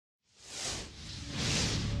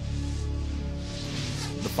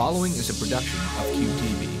following is a production of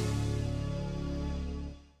QTV.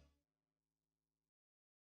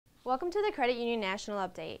 Welcome to the Credit Union National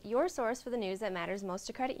Update, your source for the news that matters most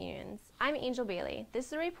to credit unions. I'm Angel Bailey. This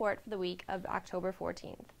is a report for the week of October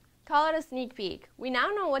 14th. Call it a sneak peek. We now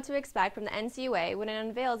know what to expect from the NCUA when it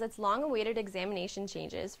unveils its long-awaited examination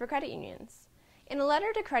changes for credit unions. In a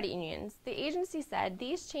letter to credit unions, the agency said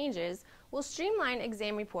these changes will streamline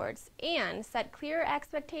exam reports and set clearer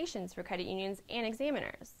expectations for credit unions and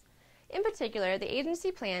examiners. In particular, the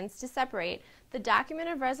agency plans to separate the document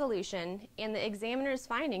of resolution and the examiner's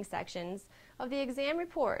findings sections of the exam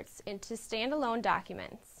reports into standalone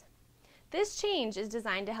documents. This change is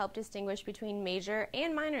designed to help distinguish between major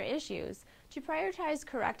and minor issues to prioritize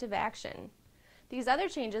corrective action. These other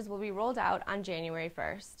changes will be rolled out on January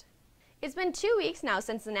 1st. It's been 2 weeks now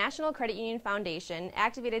since the National Credit Union Foundation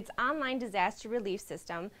activated its online disaster relief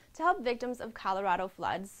system to help victims of Colorado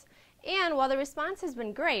floods. And while the response has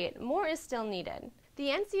been great, more is still needed. The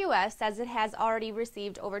NCUF says it has already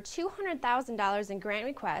received over $200,000 in grant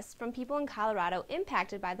requests from people in Colorado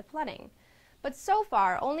impacted by the flooding, but so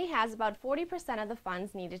far only has about 40% of the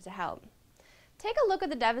funds needed to help. Take a look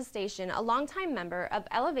at the devastation a longtime member of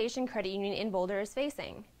Elevation Credit Union in Boulder is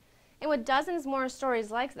facing. And with dozens more stories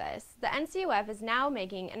like this, the NCUF is now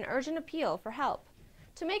making an urgent appeal for help.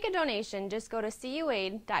 To make a donation, just go to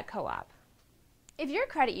cuaid.coop. If your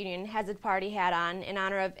credit union has its party hat on in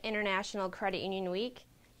honor of International Credit Union Week,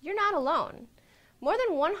 you're not alone. More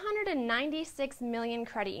than 196 million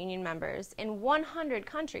credit union members in 100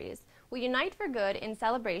 countries will unite for good in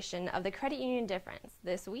celebration of the credit union difference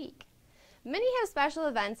this week. Many have special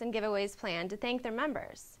events and giveaways planned to thank their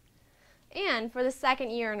members. And for the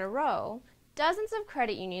second year in a row, dozens of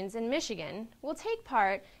credit unions in Michigan will take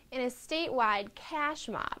part in a statewide cash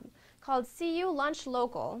mob called CU Lunch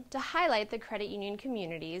Local to highlight the credit union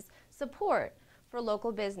community's support for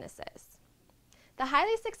local businesses. The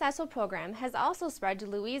highly successful program has also spread to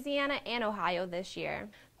Louisiana and Ohio this year.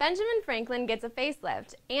 Benjamin Franklin gets a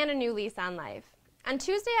facelift and a new lease on life. On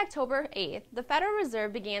Tuesday, October 8th, the Federal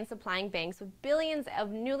Reserve began supplying banks with billions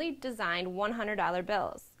of newly designed $100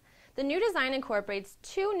 bills. The new design incorporates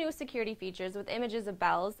 2 new security features with images of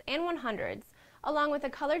bells and 100s, along with a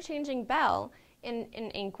color-changing bell in an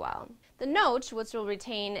inkwell. The note, which will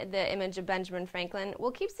retain the image of Benjamin Franklin, will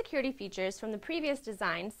keep security features from the previous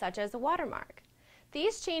design, such as a watermark.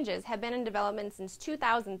 These changes have been in development since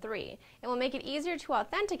 2003 and will make it easier to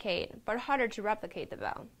authenticate but harder to replicate the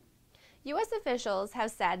bell. U.S. officials have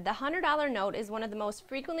said the $100 note is one of the most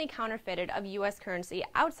frequently counterfeited of U.S. currency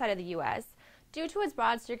outside of the U.S. due to its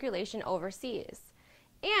broad circulation overseas,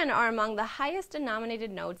 and are among the highest denominated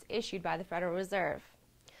notes issued by the Federal Reserve.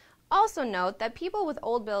 Also note that people with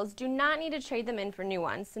old bills do not need to trade them in for new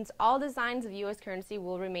ones, since all designs of U.S. currency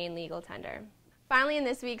will remain legal tender. Finally, in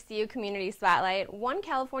this week's CU Community Spotlight, one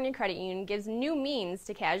California credit union gives new means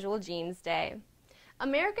to Casual Jeans Day.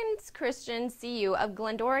 American Christian CU of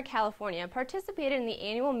Glendora, Casualfournia participated in the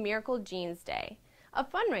annual Miracle Jeans Day, a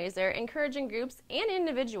fundraiser encouraging groups and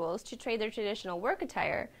individuals to trade their traditional work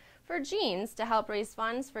attire for jeans to help raise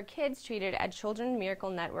funds for kids treated at Children's Miracle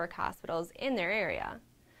Network hospitals in their area.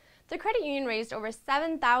 The credit union raised over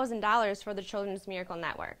 $7,000 for the Children's Miracle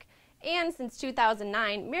Network, and since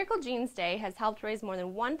 2009, Miracle Jeans Day has helped raise more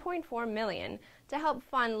than $1.4 million to help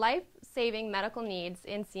fund life-saving medical needs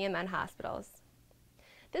in CMN hospitals.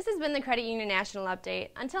 This has been the Credit Union National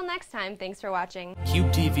Update. Until next time, thanks for watching.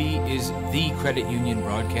 QTV is the credit union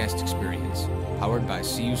broadcast experience, powered by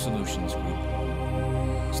CU Solutions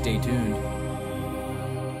Group. Stay tuned.